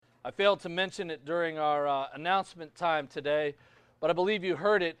I failed to mention it during our announcement time today, but I believe you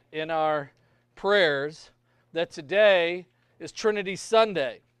heard it in our prayers that today is Trinity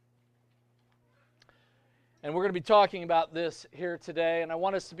Sunday. And we're going to be talking about this here today, and I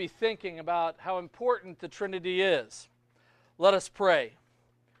want us to be thinking about how important the Trinity is. Let us pray.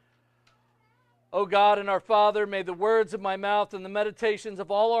 O God and our Father, may the words of my mouth and the meditations of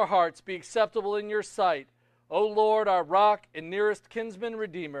all our hearts be acceptable in your sight. O Lord, our rock and nearest kinsman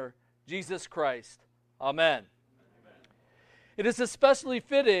redeemer, Jesus Christ. Amen. Amen. It is especially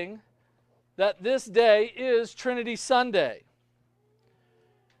fitting that this day is Trinity Sunday.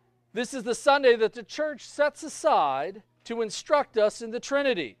 This is the Sunday that the church sets aside to instruct us in the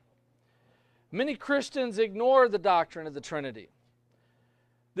Trinity. Many Christians ignore the doctrine of the Trinity.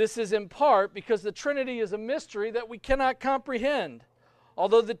 This is in part because the Trinity is a mystery that we cannot comprehend,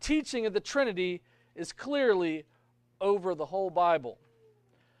 although the teaching of the Trinity is clearly over the whole Bible.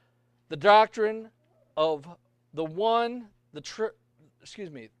 The doctrine of the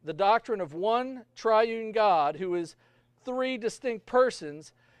doctrine of one triune God who is three distinct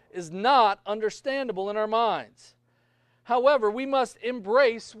persons is not understandable in our minds. However, we must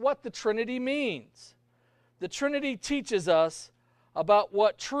embrace what the Trinity means. The Trinity teaches us about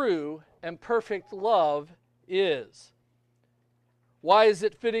what true and perfect love is. Why is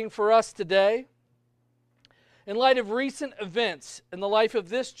it fitting for us today? In light of recent events in the life of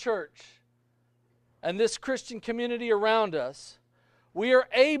this church and this Christian community around us, we are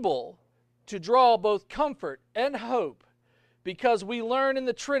able to draw both comfort and hope because we learn in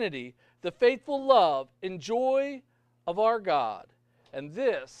the Trinity the faithful love and joy of our God, and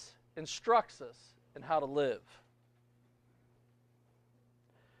this instructs us in how to live.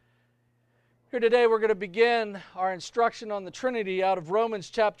 Here today we're going to begin our instruction on the Trinity out of Romans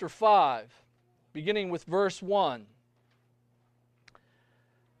chapter 5. Beginning with verse 1. It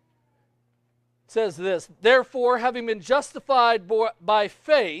says this, therefore, having been justified by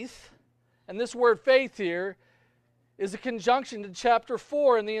faith, and this word faith here is a conjunction to chapter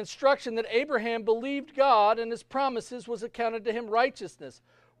 4 and the instruction that Abraham believed God and his promises was accounted to him righteousness.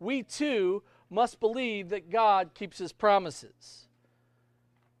 We too must believe that God keeps his promises.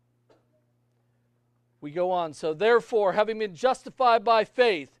 We go on, so therefore, having been justified by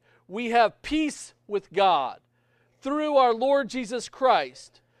faith, we have peace with God through our Lord Jesus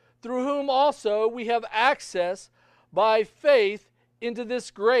Christ, through whom also we have access by faith into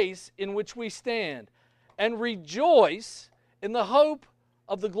this grace in which we stand, and rejoice in the hope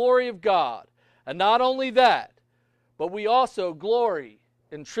of the glory of God. And not only that, but we also glory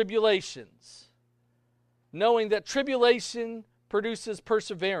in tribulations, knowing that tribulation produces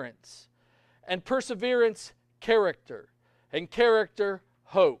perseverance, and perseverance character, and character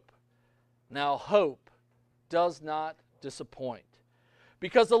hope. Now, hope does not disappoint,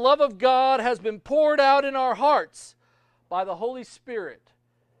 because the love of God has been poured out in our hearts by the Holy Spirit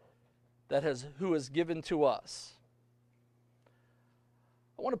who is given to us.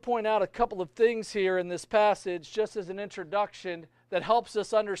 I want to point out a couple of things here in this passage, just as an introduction, that helps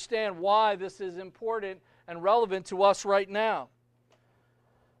us understand why this is important and relevant to us right now.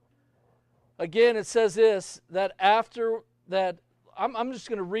 Again, it says this, that after that, I'm just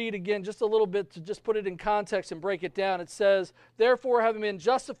going to read again just a little bit to just put it in context and break it down. It says, therefore, having been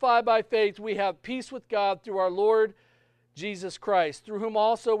justified by faith, we have peace with God through our Lord Jesus Christ, through whom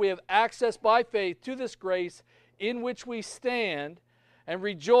also we have access by faith to this grace in which we stand and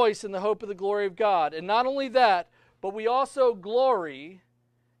rejoice in the hope of the glory of God. And not only that, but we also glory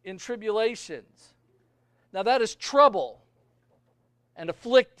in tribulations. Now that is trouble and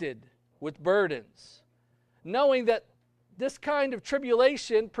afflicted with burdens, knowing that this kind of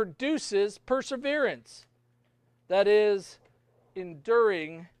tribulation produces perseverance, that is,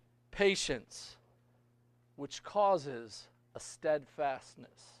 enduring patience, which causes a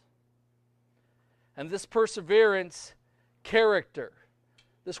steadfastness. And this perseverance, character.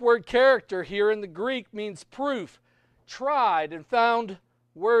 This word character here in the Greek means proof, tried and found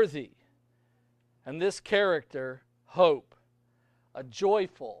worthy. And this character, hope, a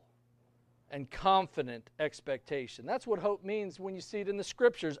joyful and confident expectation. That's what hope means when you see it in the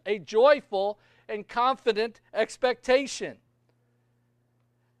Scriptures, a joyful and confident expectation.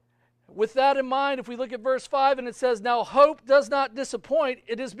 With that in mind, if we look at verse 5 and it says, now hope does not disappoint,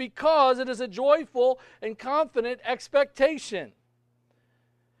 it is because it is a joyful and confident expectation.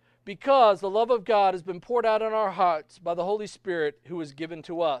 Because the love of God has been poured out in our hearts by the Holy Spirit who is given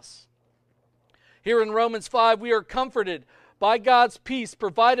to us. Here in Romans 5, we are comforted by God's peace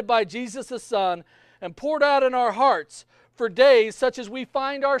provided by Jesus the Son and poured out in our hearts for days such as we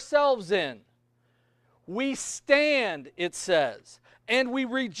find ourselves in. We stand, it says, and we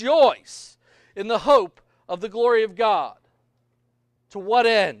rejoice in the hope of the glory of God. To what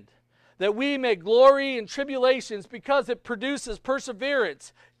end? That we may glory in tribulations, because it produces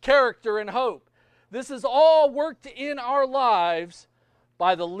perseverance, character, and hope. This is all worked in our lives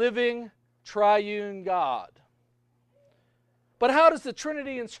by the living triune God. But how does the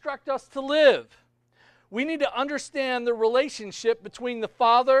Trinity instruct us to live? We need to understand the relationship between the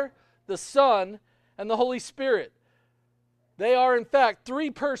Father, the Son, and the Holy Spirit. They are, in fact, three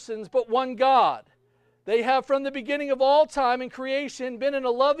persons, but one God. They have, from the beginning of all time in creation, been in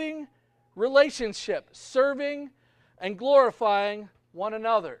a loving relationship, serving and glorifying one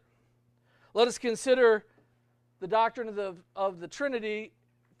another. Let us consider the doctrine of the Trinity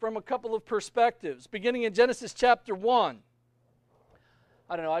from a couple of perspectives. Beginning in Genesis chapter 1.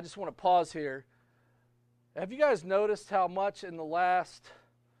 I don't know, I just want to pause here. Have you guys noticed how much in the last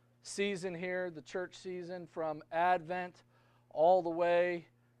season here, the church season, from Advent all the way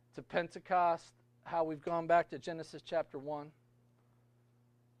to Pentecost, how we've gone back to Genesis chapter 1?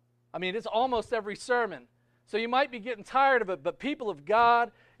 I mean, it's almost every sermon. So you might be getting tired of it, but people of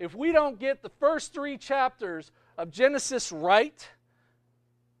God, if we don't get the first three chapters of Genesis right,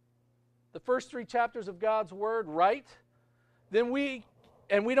 the first three chapters of God's Word right, then we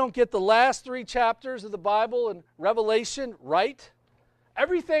don't get the last three chapters of the Bible and Revelation right,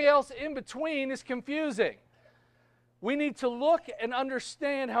 everything else in between is confusing. We need to look and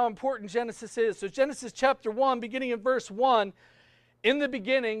understand how important Genesis is. So Genesis chapter 1, beginning in verse 1, in the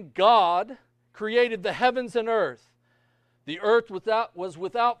beginning, God created the heavens and earth. The earth was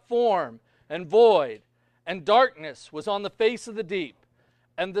without form and void, and darkness was on the face of the deep.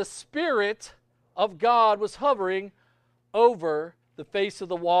 And the Spirit of God was hovering over the face of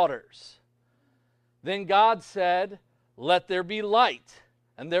the waters. Then God said, "Let there be light."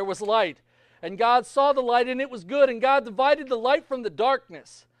 And there was light. And God saw the light, and it was good. And God divided the light from the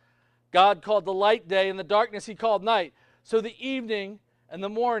darkness. God called the light day, and the darkness He called night. So the evening and the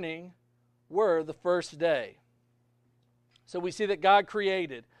morning were the first day. So we see that God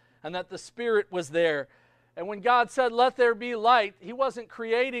created, and that the Spirit was there. And when God said, "Let there be light," He wasn't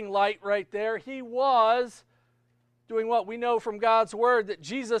creating light right there. He was doing what we know from God's Word, that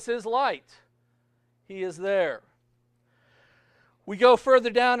Jesus is light. He is there. We go further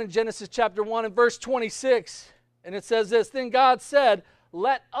down in Genesis chapter 1 and verse 26, and it says this, "Then God said,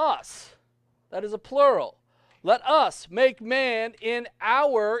 'Let us,'" that is a plural, "'let us make man in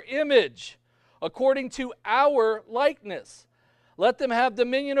our image, according to our likeness. Let them have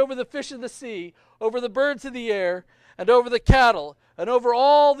dominion over the fish of the sea, over the birds of the air, and over the cattle, and over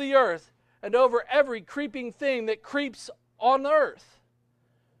all the earth, and over every creeping thing that creeps on earth.'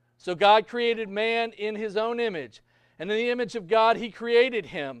 So God created man in His own image. And in the image of God He created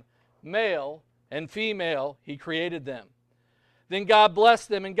him. Male and female He created them. Then God blessed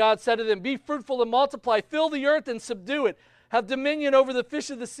them, and God said to them, 'Be fruitful and multiply, fill the earth and subdue it. Have dominion over the fish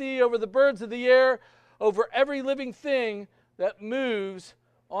of the sea, over the birds of the air, over every living thing that moves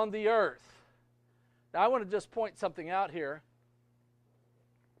on the earth.'" Now I want to just point something out here.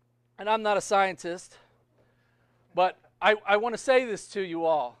 And I'm not a scientist, but I want to say this to you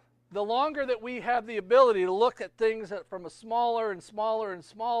all. The longer that we have the ability to look at things from a smaller and smaller and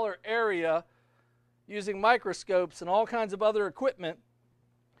smaller area, using microscopes and all kinds of other equipment,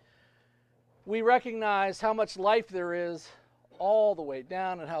 we recognize how much life there is all the way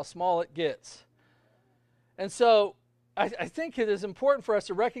down and how small it gets. And so I think it is important for us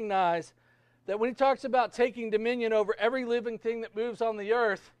to recognize that when He talks about taking dominion over every living thing that moves on the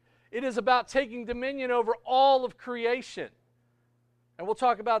earth, it is about taking dominion over all of creation. And we'll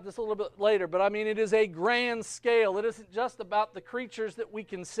talk about this a little bit later, but I mean, it is a grand scale. It isn't just about the creatures that we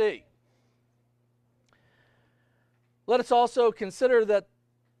can see. Let us also consider that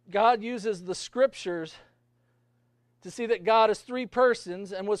God uses the Scriptures to see that God is three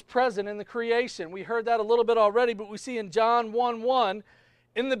persons and was present in the creation. We heard that a little bit already, but we see in John 1:1,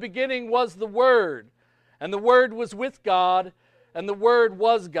 "In the beginning was the Word, and the Word was with God, and the Word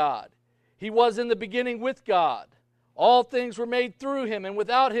was God. He was in the beginning with God. All things were made through Him, and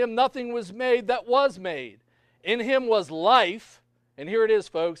without Him nothing was made that was made. In Him was life," and here it is,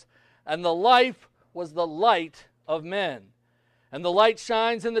 folks, "and the life was the light of men. And the light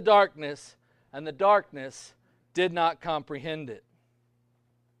shines in the darkness, and the darkness did not comprehend it."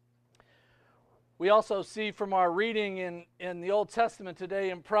 We also see from our reading in the Old Testament today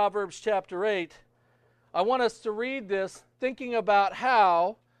in Proverbs chapter 8, I want us to read this thinking about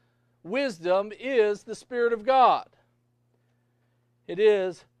how wisdom is the Spirit of God. It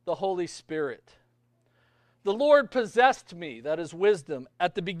is the Holy Spirit. "The Lord possessed me," that is wisdom,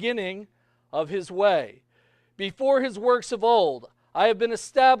 "at the beginning of His way. Before His works of old, I have been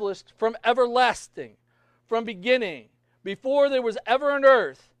established from everlasting, from beginning, before there was ever an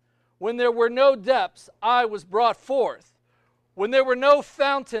earth. When there were no depths, I was brought forth. When there were no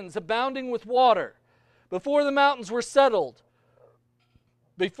fountains abounding with water, before the mountains were settled,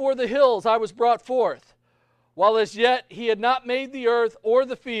 before the hills I was brought forth. While as yet he had not made the earth or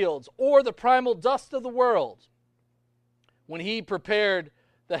the fields or the primal dust of the world. When he prepared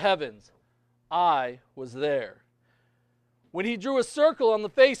the heavens, I was there. When he drew a circle on the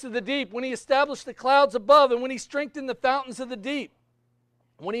face of the deep, when he established the clouds above, and when he strengthened the fountains of the deep,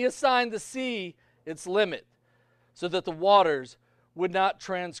 when he assigned the sea its limit, so that the waters would not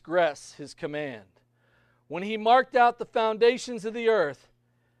transgress his command. When he marked out the foundations of the earth,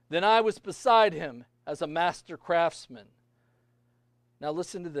 then I was beside him as a master craftsman. Now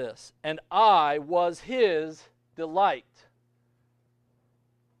listen to this. And I was his delight.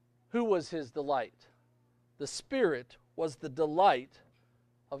 Who was his delight? The Spirit was the delight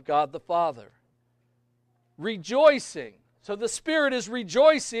of God the Father. Rejoicing. So the Spirit is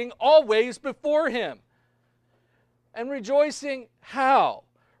rejoicing always before him. And rejoicing how?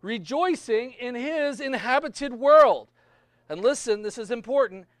 Rejoicing in his inhabited world. And listen, this is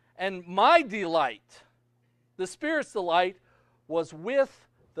important. And my delight, the Spirit's delight, was with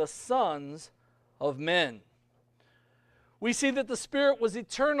the sons of men. We see that the Spirit was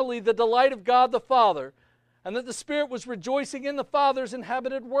eternally the delight of God the Father, and that the Spirit was rejoicing in the Father's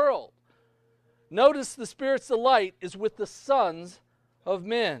inhabited world. Notice the Spirit's delight is with the sons of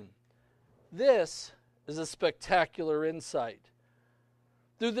men. This is a spectacular insight.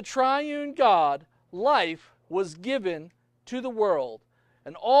 Through the triune God, life was given to the world,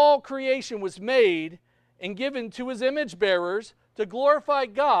 and all creation was made and given to his image bearers to glorify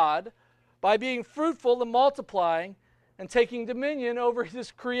God by being fruitful and multiplying and taking dominion over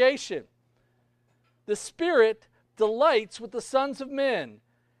his creation. The Spirit delights with the sons of men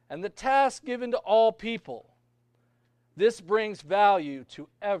and the task given to all people. This brings value to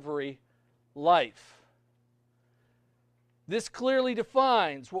every life. This clearly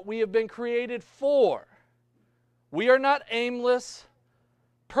defines what we have been created for. We are not aimless,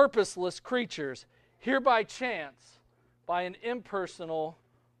 purposeless creatures here by chance, by an impersonal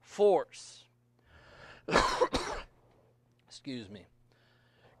force. Excuse me.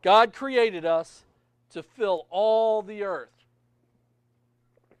 God created us to fill all the earth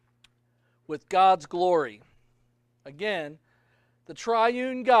with God's glory. Again, the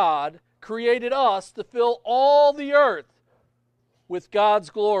triune God created us to fill all the earth with God's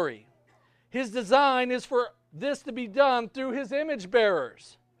glory. His design is for this to be done through his image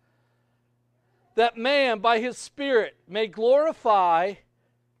bearers, that man by his Spirit may glorify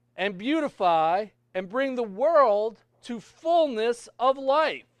and beautify and bring the world to fullness of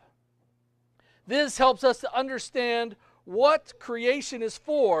life. This helps us to understand what creation is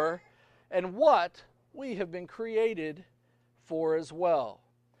for and what we have been created for as well.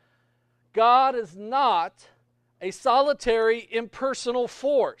 God is not a solitary, impersonal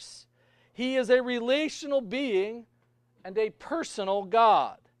force. He is a relational being and a personal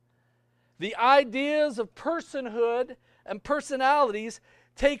God. The ideas of personhood and personalities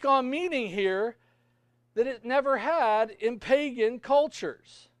take on meaning here that it never had in pagan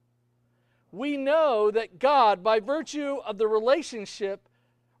cultures. We know that God, by virtue of the relationship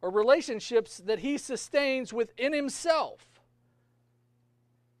or relationships that he sustains within himself,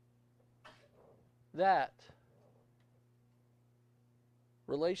 that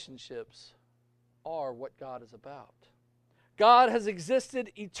relationships are what God is about. God has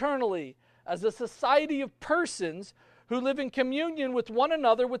existed eternally as a society of persons who live in communion with one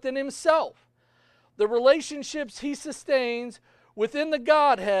another within himself. The relationships he sustains within the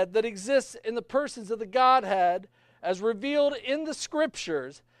Godhead that exists in the persons of the Godhead as revealed in the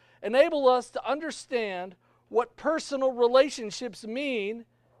Scriptures enable us to understand what personal relationships mean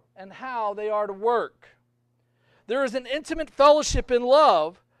and how they are to work. There is an intimate fellowship in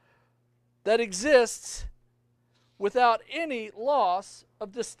love that exists without any loss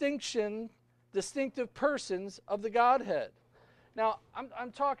of distinctive persons of the Godhead. Now,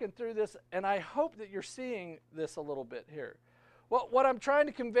 I'm talking through this, and I hope that you're seeing this a little bit here. What I'm trying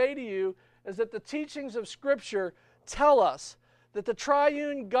to convey to you is that the teachings of Scripture tell us that the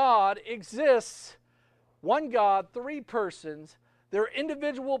triune God exists, one God, three persons. They're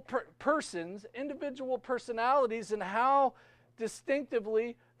individual persons, individual personalities, and how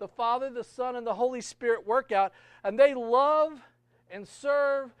distinctively the Father, the Son, and the Holy Spirit work out. And they love and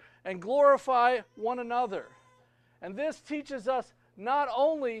serve and glorify one another. And this teaches us not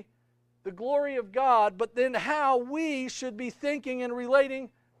only the glory of God, but then how we should be thinking and relating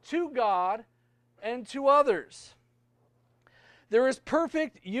to God and to others. There is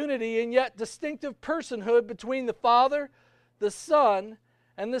perfect unity and yet distinctive personhood between the Father, the Son,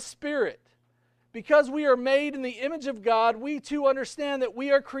 and the Spirit. Because we are made in the image of God, we too understand that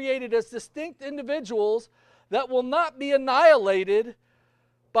we are created as distinct individuals that will not be annihilated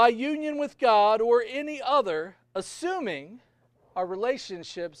by union with God or any other, assuming our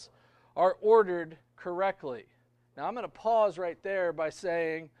relationships are ordered correctly. Now I'm going to pause right there by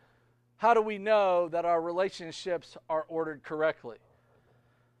saying, how do we know that our relationships are ordered correctly?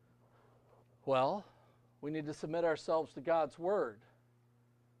 Well, we need to submit ourselves to God's Word.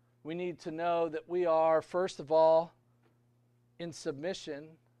 We need to know that we are, first of all, in submission,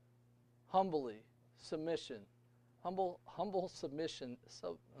 humbly, submission. Humble submission.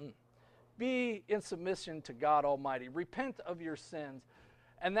 Be in submission to God Almighty. Repent of your sins.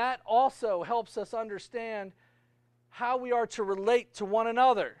 And that also helps us understand how we are to relate to one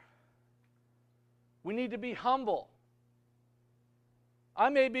another. We need to be humble. I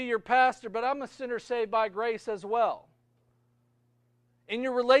may be your pastor, but I'm a sinner saved by grace as well. In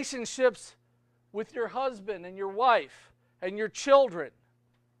your relationships with your husband and your wife and your children,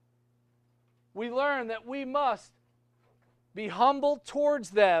 we learn that we must be humble towards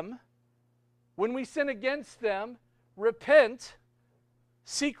them. When we sin against them, repent,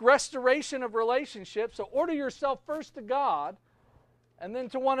 seek restoration of relationships. So order yourself first to God and then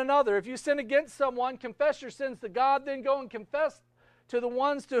to one another. If you sin against someone, confess your sins to God, then go and confess to the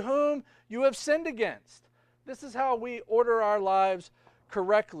ones to whom you have sinned against. This is how we order our lives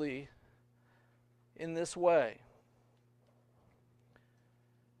correctly in this way.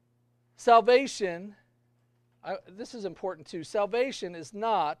 Salvation, this is important too. Salvation is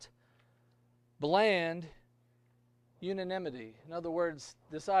not bland unanimity. In other words,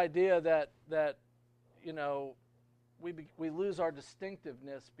 this idea that we lose our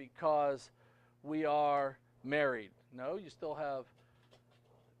distinctiveness because we are married. No, you still have,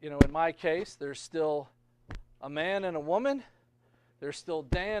 in my case, there's still a man and a woman. There's still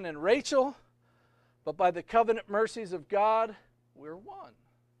Dan and Rachel. But by the covenant mercies of God, we're one.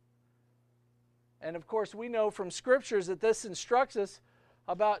 And of course, we know from scriptures that this instructs us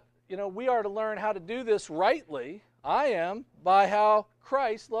about, we are to learn how to do this rightly. I am, by how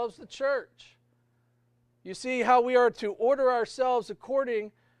Christ loves the church. You see how we are to order ourselves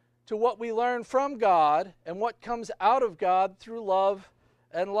according to what we learn from God and what comes out of God through love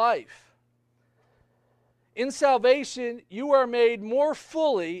and life. In salvation, you are made more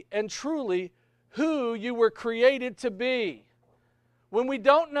fully and truly who you were created to be. When we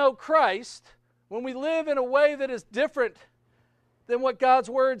don't know Christ, when we live in a way that is different than what God's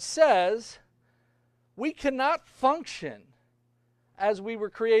Word says, we cannot function as we were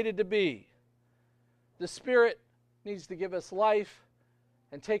created to be. The Spirit needs to give us life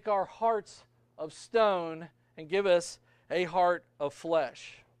and take our hearts of stone and give us a heart of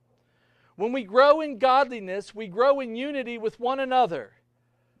flesh. When we grow in godliness, we grow in unity with one another,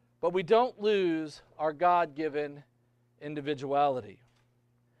 but we don't lose our God-given individuality.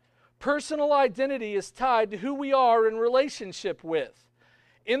 Personal identity is tied to who we are in relationship with.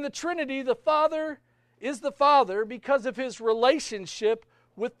 In the Trinity, the Father is the Father because of His relationship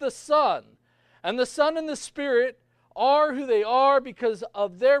with the Son. And the Son and the Spirit are who they are because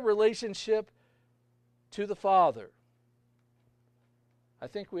of their relationship to the Father. I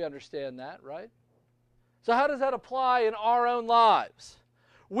think we understand that, right? So how does that apply in our own lives?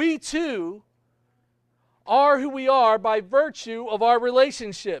 We too are who we are by virtue of our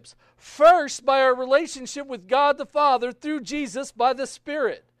relationships. First, by our relationship with God the Father through Jesus by the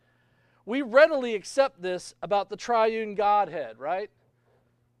Spirit. We readily accept this about the triune Godhead, right?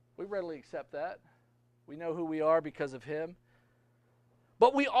 We readily accept that. We know who we are because of Him.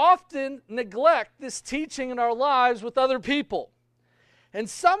 But we often neglect this teaching in our lives with other people. In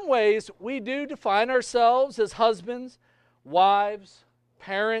some ways, we do define ourselves as husbands, wives,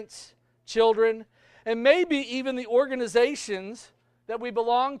 parents, children, and maybe even the organizations that we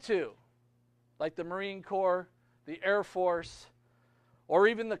belong to, like the Marine Corps, the Air Force, or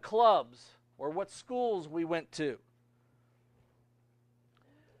even the clubs, or what schools we went to.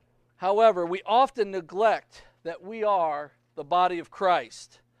 However, we often neglect that we are the body of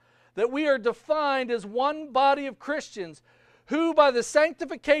Christ, that we are defined as one body of Christians who, by the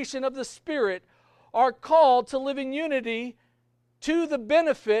sanctification of the Spirit, are called to live in unity to the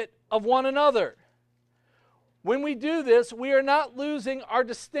benefit of one another. When we do this, we are not losing our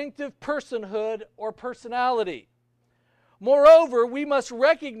distinctive personhood or personality. Moreover, we must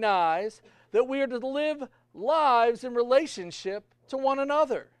recognize that we are to live lives in relationship to one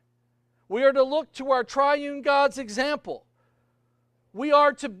another. We are to look to our triune God's example. We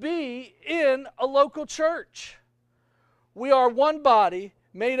are to be in a local church. We are one body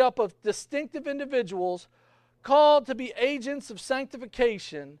made up of distinctive individuals called to be agents of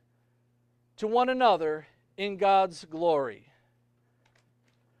sanctification to one another in God's glory.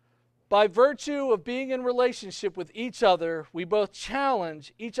 By virtue of being in relationship with each other, we both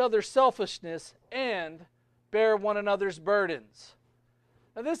challenge each other's selfishness and bear one another's burdens.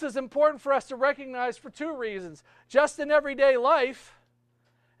 Now, this is important for us to recognize for two reasons. Just in everyday life,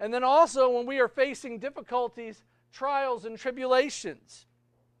 and then also when we are facing difficulties, trials, and tribulations.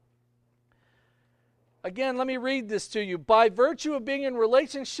 Again, let me read this to you. By virtue of being in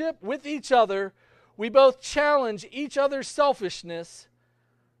relationship with each other, we both challenge each other's selfishness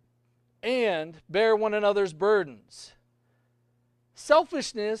and bear one another's burdens.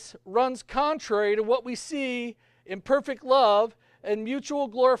 Selfishness runs contrary to what we see in perfect love and mutual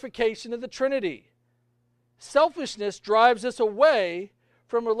glorification of the Trinity. Selfishness drives us away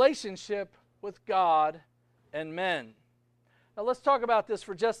from relationship with God and men. Now let's talk about this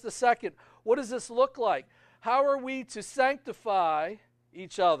for just a second. What does this look like? How are we to sanctify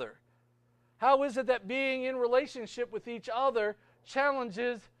each other? How is it that being in relationship with each other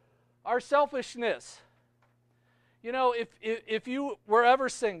challenges our selfishness? You know, if you were ever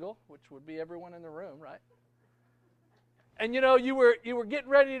single, which would be everyone in the room, right? And you know, you were getting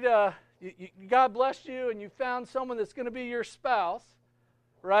ready to, God blessed you and you found someone that's going to be your spouse,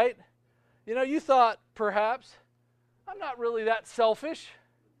 right? You know, you thought, perhaps, I'm not really that selfish,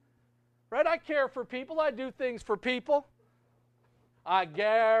 right? I care for people. I do things for people. I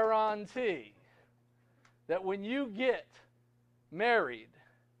guarantee that when you get married,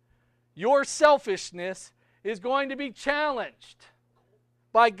 your selfishness is going to be challenged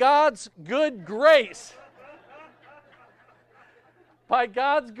by God's good grace. By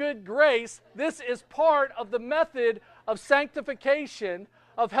God's good grace, this is part of the method of sanctification,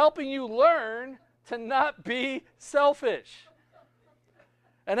 of helping you learn to not be selfish.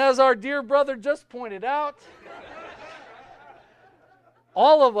 And as our dear brother just pointed out,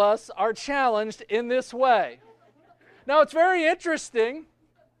 all of us are challenged in this way. Now, it's very interesting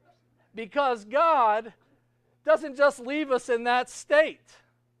because God doesn't just leave us in that state.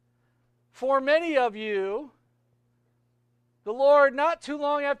 For many of you, the Lord, not too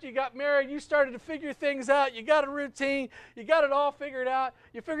long after you got married, you started to figure things out. You got a routine. You got it all figured out.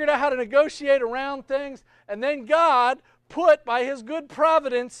 You figured out how to negotiate around things. And then God put, by His good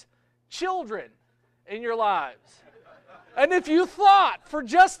providence, children in your lives. And if you thought for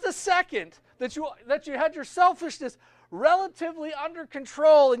just a second that you had your selfishness relatively under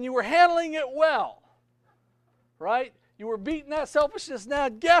control and you were handling it well, right? You were beating that selfishness. Now,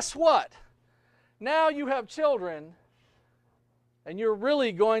 guess what? Now you have children, and you're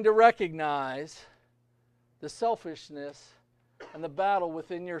really going to recognize the selfishness and the battle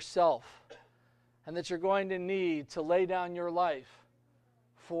within yourself, and that you're going to need to lay down your life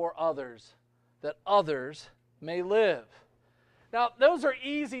for others, that others may live. Now, those are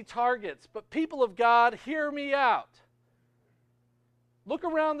easy targets, but people of God, hear me out. Look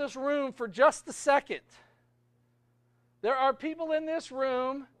around this room for just a second. There are people in this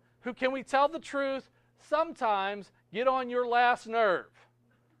room who, can we tell the truth, sometimes get on your last nerve.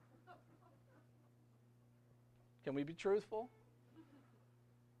 Can we be truthful?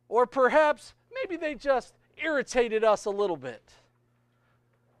 Or perhaps, maybe they just irritated us a little bit.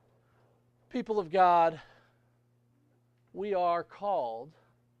 People of God, we are called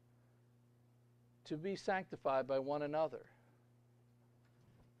to be sanctified by one another.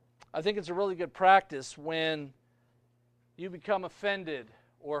 I think it's a really good practice when you become offended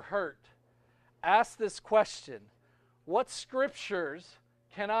or hurt. Ask this question: what scriptures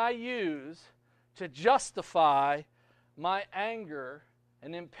can I use to justify my anger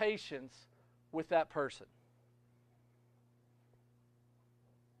and impatience with that person?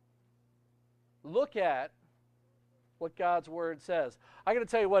 Look at what God's Word says. I got to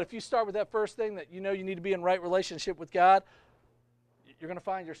tell you what, if you start with that first thing, that you know you need to be in right relationship with God, you're going to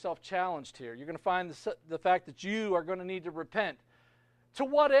find yourself challenged here. You're going to find the fact that you are going to need to repent. To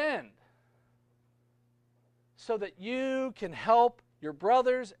what end? So that you can help your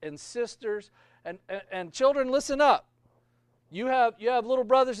brothers and sisters. And children, listen up. You have little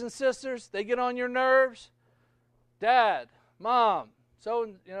brothers and sisters. They get on your nerves. Dad, Mom,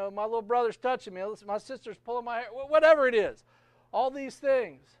 so my little brother's touching me. My sister's pulling my hair. Whatever it is. All these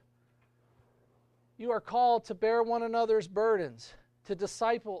things. You are called to bear one another's burdens, to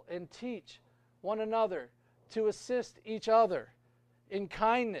disciple and teach one another, to assist each other in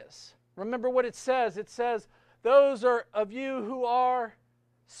kindness. Remember what it says. It says, those of you who are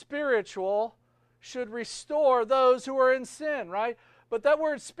spiritual should restore those who are in sin, right? But that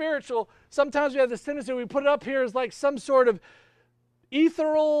word spiritual, sometimes we have this tendency, we put it up here as like some sort of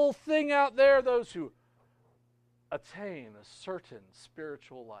ethereal thing out there, those who attain a certain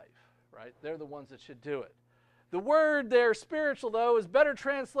spiritual life, right? They're the ones that should do it. The word there, spiritual, though, is better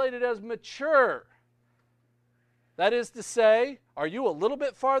translated as mature. That is to say, are you a little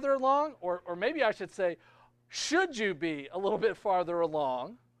bit farther along? Or maybe I should say, should you be a little bit farther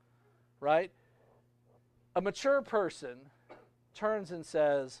along, right? A mature person turns and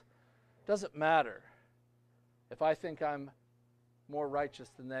says, doesn't matter if I think I'm more righteous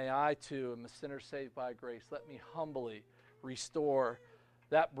than they, I too am a sinner saved by grace. Let me humbly restore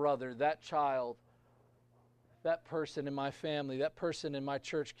that brother, that child, that person in my family, that person in my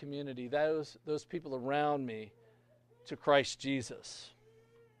church community, those people around me to Christ Jesus.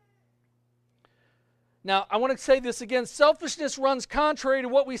 Now, I want to say this again. Selfishness runs contrary to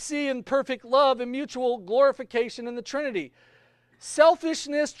what we see in perfect love and mutual glorification in the Trinity.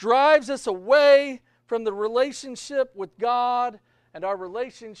 Selfishness drives us away from the relationship with God and our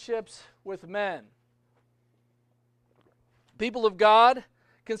relationships with men. People of God,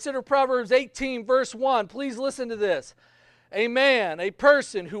 consider Proverbs 18, verse 1. Please listen to this. A man, a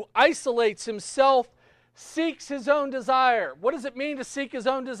person who isolates himself, seeks his own desire. What does it mean to seek his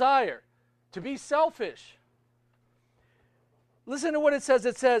own desire? To be selfish. Listen to what it says.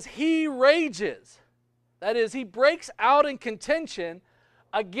 It says, he rages. That is, he breaks out in contention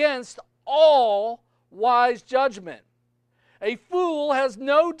against all wise judgment. A fool has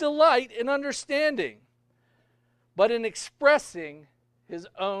no delight in understanding, but in expressing his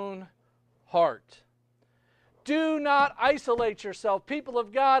own heart. Do not isolate yourself, people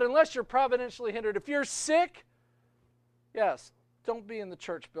of God, unless you're providentially hindered. If you're sick, yes, don't be in the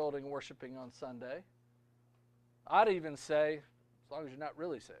church building worshiping on Sunday. I'd even say, as long as you're not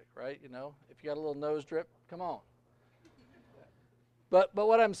really sick, right? You know, if you got a little nose drip, come on. But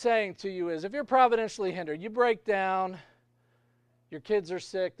what I'm saying to you is, if you're providentially hindered, you break down, your kids are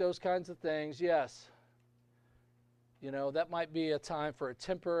sick, those kinds of things, yes. You know, that might be a time for a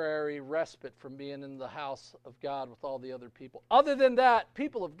temporary respite from being in the house of God with all the other people. Other than that,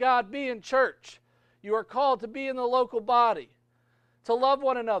 people of God, be in church. You are called to be in the local body, to love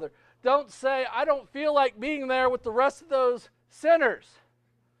one another. Don't say, I don't feel like being there with the rest of those sinners.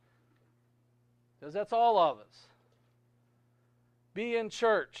 Because that's all of us. Be in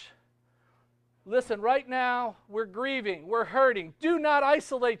church. Listen, right now, we're grieving, we're hurting. Do not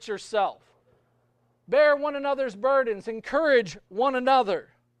isolate yourself. Bear one another's burdens. Encourage one another.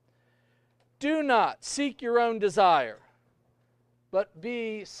 Do not seek your own desire, but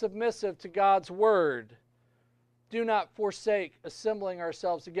be submissive to God's word. Do not forsake assembling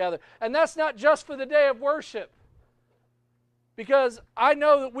ourselves together. And that's not just for the day of worship. Because I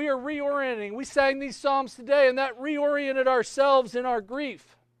know that we are reorienting. We sang these psalms today, and that reoriented ourselves in our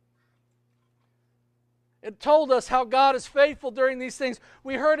grief. It told us how God is faithful during these things.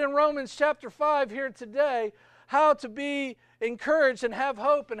 We heard in Romans chapter 5 here today how to be encouraged and have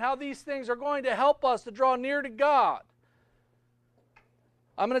hope, and how these things are going to help us to draw near to God.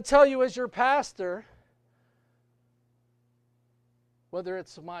 I'm going to tell you as your pastor, whether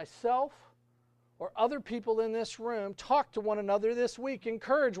it's myself or other people in this room, talk to one another this week.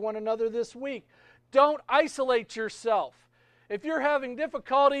 Encourage one another this week. Don't isolate yourself. If you're having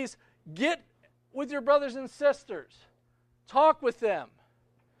difficulties, get with your brothers and sisters. Talk with them.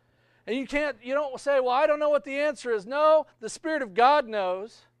 And you don't say, well, I don't know what the answer is. No, the Spirit of God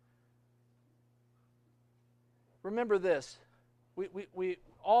knows. Remember this. We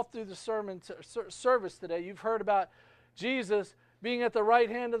all through the service today, you've heard about Jesus being at the right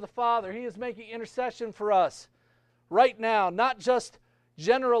hand of the Father. He is making intercession for us right now, not just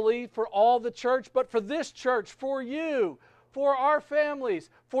generally for all the church, but for this church, for you, for our families,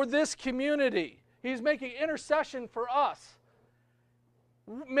 for this community. He's making intercession for us.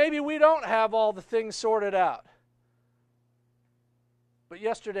 Maybe we don't have all the things sorted out. But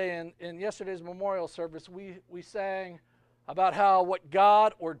yesterday, in yesterday's memorial service, we sang about how what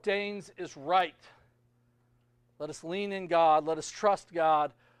God ordains is right. Let us lean in God. Let us trust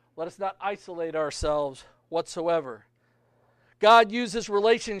God. Let us not isolate ourselves whatsoever. God uses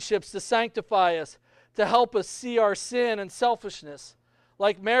relationships to sanctify us, to help us see our sin and selfishness,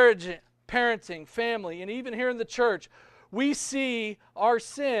 like marriage, parenting, family, and even here in the church. We see our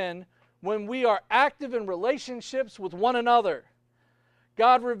sin when we are active in relationships with one another.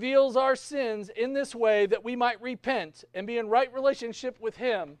 God reveals our sins in this way that we might repent and be in right relationship with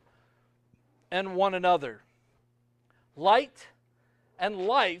Him and one another. Light and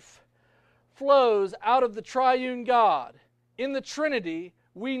life flows out of the triune God. In the Trinity,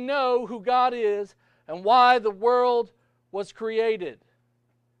 we know who God is and why the world was created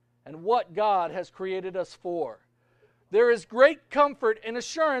and what God has created us for. There is great comfort and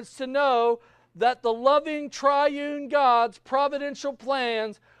assurance to know that the loving triune God's providential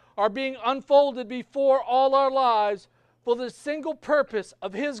plans are being unfolded before all our lives for the single purpose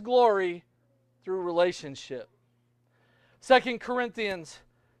of His glory through relationship. 2 Corinthians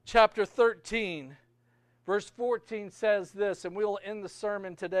chapter 13, verse 14 says this, and we'll end the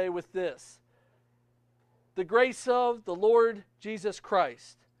sermon today with this. The grace of the Lord Jesus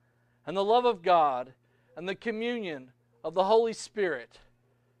Christ and the love of God and the communion of the Holy Spirit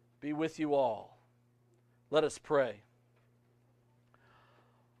be with you all. Let us pray.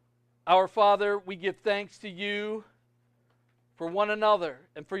 Our Father, we give thanks to you for one another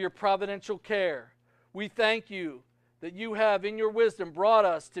and for your providential care. We thank you that you have in your wisdom brought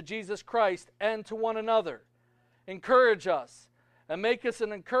us to Jesus Christ and to one another. Encourage us and make us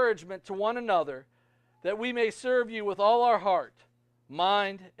an encouragement to one another that we may serve you with all our heart,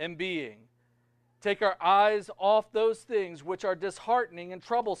 mind, and being. Take our eyes off those things which are disheartening and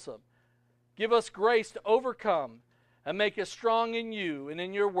troublesome. Give us grace to overcome and make us strong in you and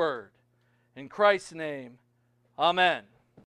in your word. In Christ's name, amen.